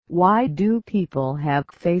Why do people have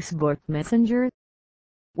Facebook Messenger?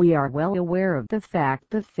 We are well aware of the fact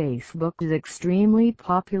that Facebook is extremely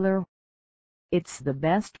popular. It's the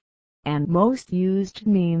best and most used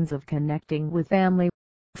means of connecting with family,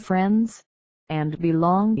 friends, and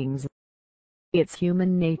belongings. It's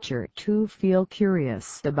human nature to feel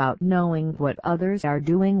curious about knowing what others are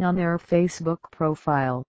doing on their Facebook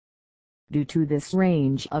profile. Due to this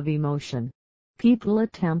range of emotion, people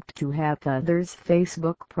attempt to hack others'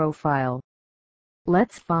 Facebook profile.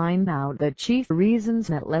 Let's find out the chief reasons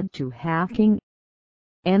that led to hacking.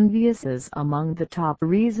 Envious is among the top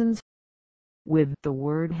reasons. With the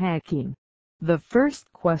word hacking, the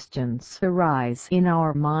first questions arise in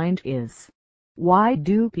our mind is, why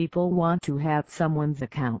do people want to hack someone's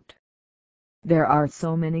account? There are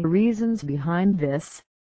so many reasons behind this,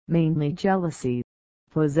 mainly jealousy,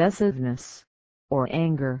 possessiveness, or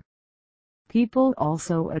anger. People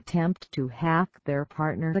also attempt to hack their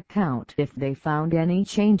partner's account if they found any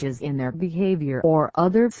changes in their behavior or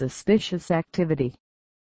other suspicious activity.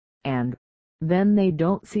 And then they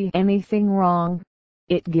don't see anything wrong.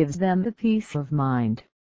 It gives them the peace of mind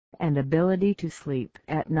and ability to sleep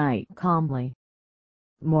at night calmly.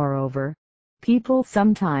 Moreover, people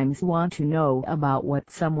sometimes want to know about what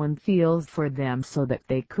someone feels for them so that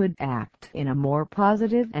they could act in a more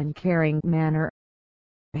positive and caring manner.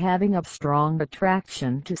 Having a strong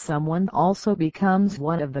attraction to someone also becomes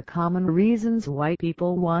one of the common reasons why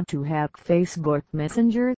people want to hack Facebook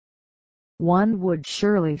Messenger. One would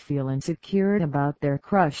surely feel insecure about their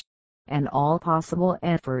crush, and all possible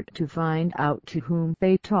effort to find out to whom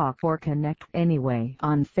they talk or connect anyway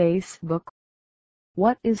on Facebook.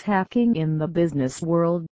 What is hacking in the business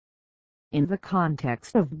world? In the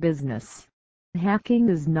context of business, hacking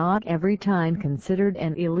is not every time considered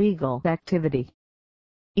an illegal activity.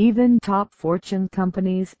 Even top Fortune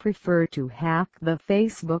companies prefer to hack the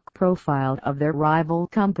Facebook profile of their rival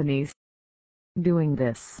companies. Doing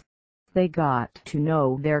this, they got to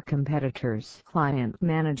know their competitors' client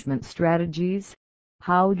management strategies,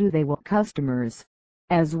 how do they work customers,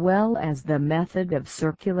 as well as the method of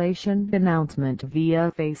circulation announcement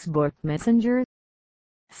via Facebook Messenger.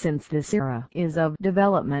 Since this era is of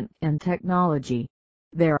development and technology,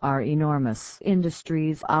 there are enormous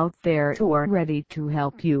industries out there who are ready to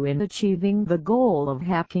help you in achieving the goal of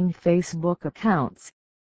hacking Facebook accounts.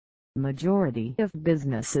 Majority of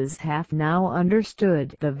businesses have now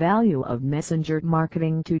understood the value of messenger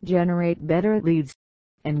marketing to generate better leads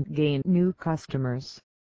and gain new customers.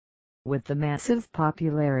 With the massive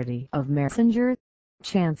popularity of Messenger,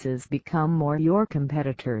 chances become more your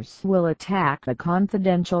competitors will attack the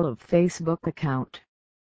confidential of Facebook account.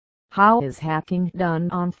 How is hacking done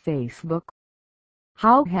on Facebook?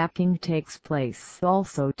 How hacking takes place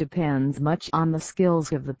also depends much on the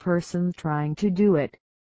skills of the person trying to do it.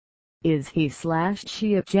 Is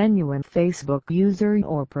he/she a genuine Facebook user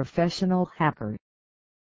or professional hacker?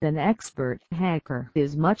 An expert hacker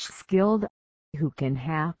is much skilled, who can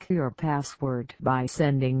hack your password by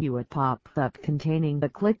sending you a pop-up containing the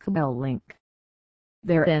clickable link.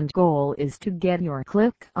 Their end goal is to get your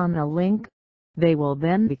click on a link. They will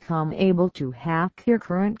then become able to hack your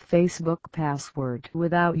current Facebook password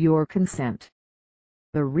without your consent.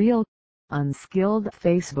 The real, unskilled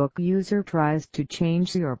Facebook user tries to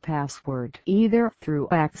change your password either through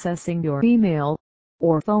accessing your email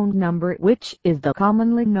or phone number, which is the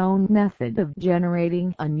commonly known method of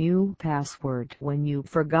generating a new password when you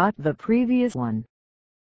forgot the previous one.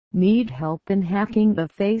 Need help in hacking the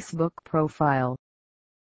Facebook profile?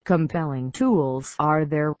 Compelling tools are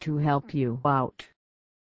there to help you out.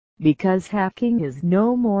 Because hacking is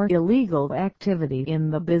no more illegal activity in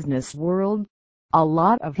the business world, a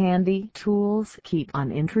lot of handy tools keep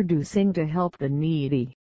on introducing to help the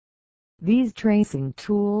needy. These tracing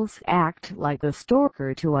tools act like a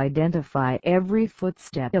stalker to identify every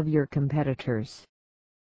footstep of your competitors.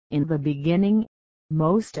 In the beginning,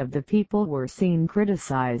 most of the people were seen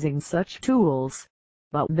criticizing such tools,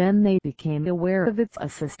 but then they became aware of its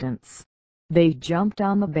assistance. They jumped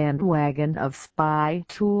on the bandwagon of spy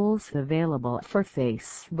tools available for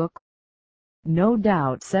Facebook. No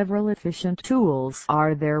doubt several efficient tools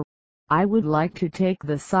are there. I would like to take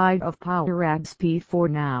the side of PowerXP for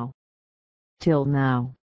now. Till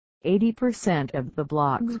now, 80% of the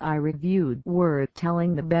blogs I reviewed were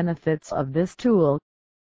telling the benefits of this tool.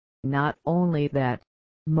 Not only that,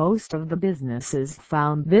 most of the businesses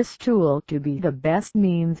found this tool to be the best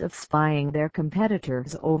means of spying their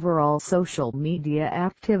competitors' overall social media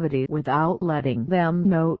activity without letting them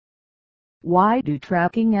know. Why do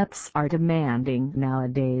tracking apps are demanding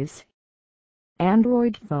nowadays?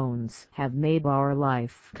 Android phones have made our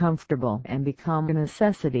life comfortable and become a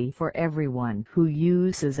necessity for everyone who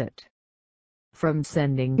uses it. From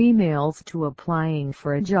sending emails to applying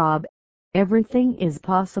for a job, everything is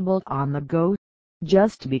possible on the go,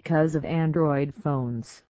 just because of Android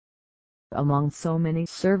phones. Among so many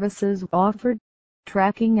services offered,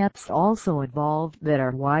 tracking apps also evolved that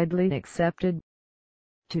are widely accepted.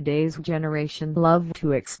 Today's generation love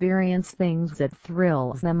to experience things that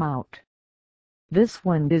thrills them out. This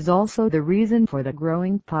one is also the reason for the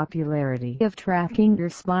growing popularity of tracking or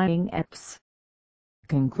spying apps.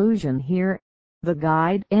 Conclusion here, the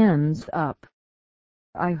guide ends up.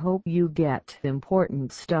 I hope you get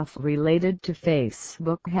important stuff related to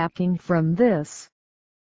Facebook hacking from this.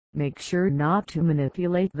 Make sure not to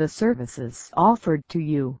manipulate the services offered to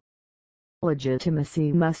you.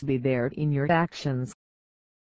 Legitimacy must be there in your actions.